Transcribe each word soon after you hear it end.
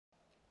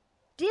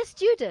Dear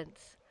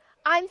students,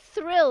 I'm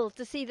thrilled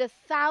to see the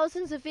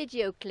thousands of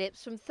video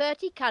clips from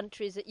 30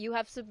 countries that you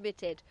have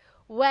submitted.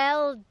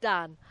 Well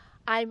done.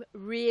 I'm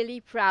really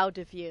proud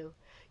of you.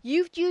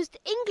 You've used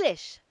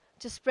English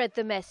to spread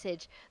the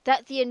message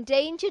that the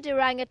endangered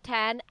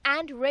orangutan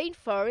and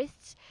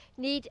rainforests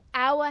need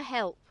our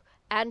help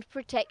and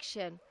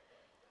protection.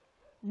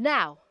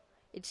 Now,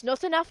 it's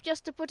not enough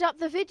just to put up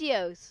the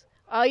videos.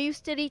 Are you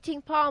still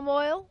eating palm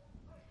oil?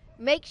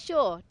 Make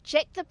sure,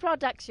 check the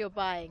products you're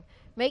buying.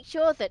 Make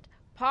sure that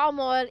palm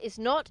oil is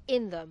not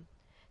in them.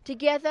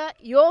 Together,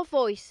 your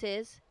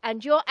voices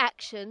and your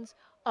actions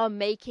are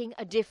making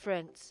a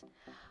difference.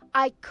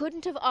 I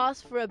couldn't have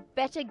asked for a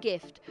better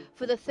gift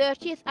for the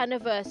 30th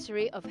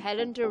anniversary of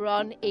Helen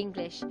Doron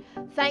English.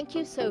 Thank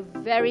you so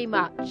very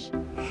much.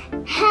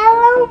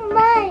 Hello,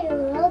 my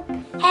world.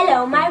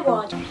 Hello, my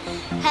world.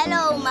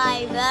 Hello,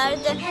 my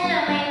world.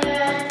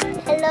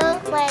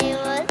 Hello, my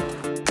world.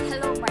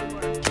 Hello, my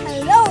world.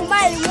 Hello,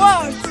 my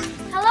world.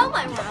 Hello,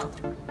 my world.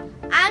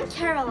 I'm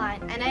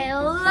Caroline, and I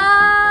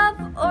love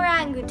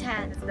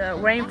orangutans. The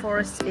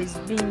rainforest is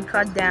being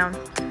cut down.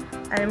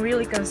 I'm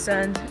really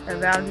concerned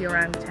about the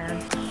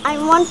orangutan. I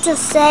want to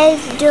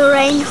save the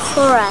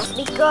rainforest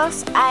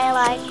because I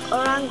like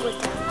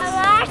orangutans.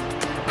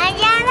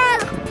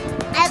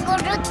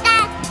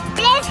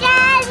 Please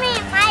help me!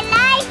 My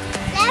life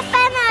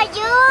depends on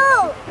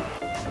you!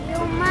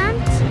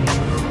 Humans,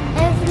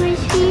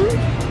 everything,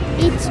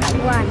 it's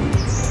one.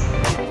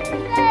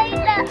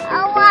 Save the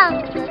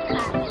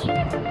orangutan,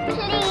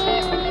 please.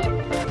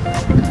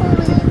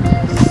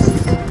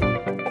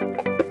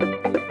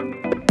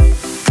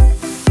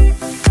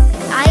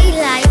 I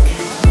like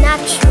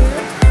nature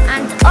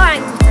and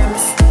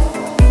orangutans.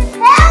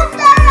 Help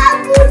the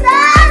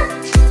orangutans!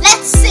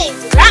 Let's save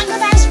the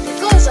orangutans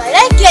because I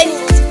like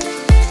animals.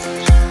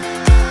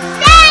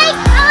 Save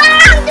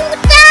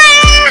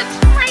orangutans!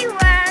 My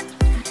world,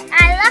 I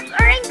love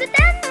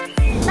orangutans.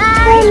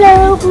 Bye. Hello,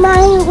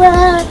 my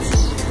world.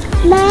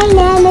 My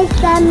name is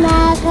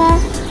Samara.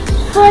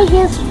 4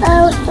 years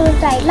old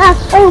and I love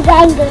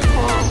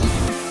orangutans.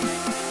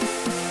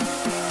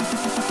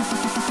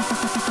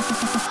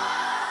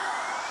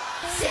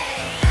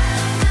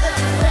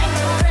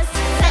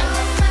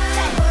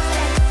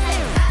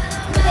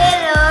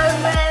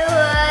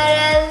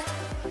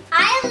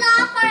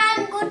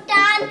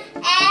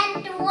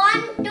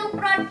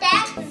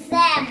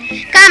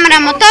 Камера,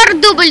 мотор,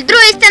 дубль,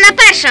 другая сцена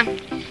перша.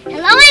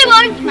 Hello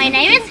everyone, my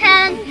name is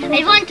Helen.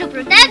 I want to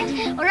protect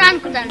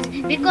orangutans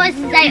because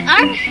they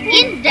are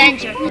in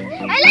danger.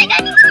 I like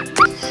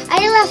animals.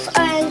 I love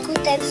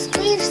orangutans.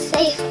 Please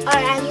save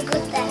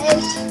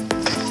orangutans.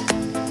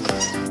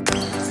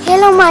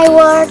 Hello, my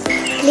world.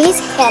 Please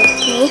help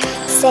me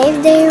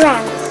save the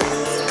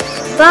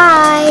orangutans.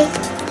 Bye.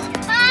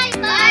 Bye,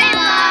 bye,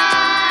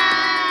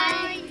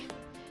 bye.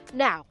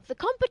 Now, the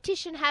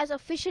competition has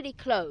officially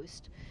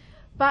closed,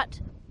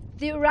 but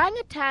the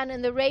orangutan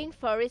and the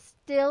rainforest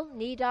still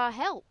need our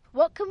help.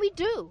 What can we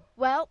do?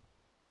 Well,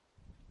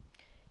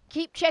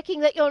 keep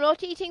checking that you're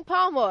not eating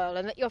palm oil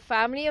and that your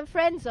family and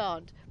friends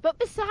aren't. But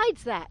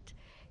besides that,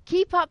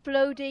 keep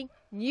uploading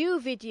new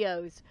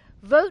videos.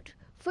 Vote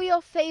for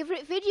your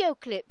favorite video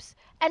clips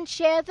and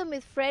share them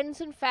with friends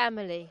and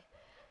family.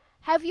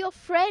 Have your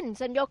friends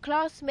and your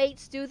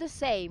classmates do the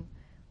same.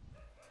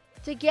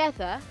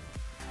 Together,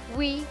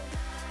 we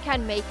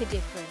can make a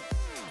difference.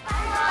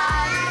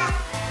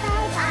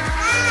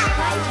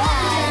 Bye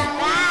bye.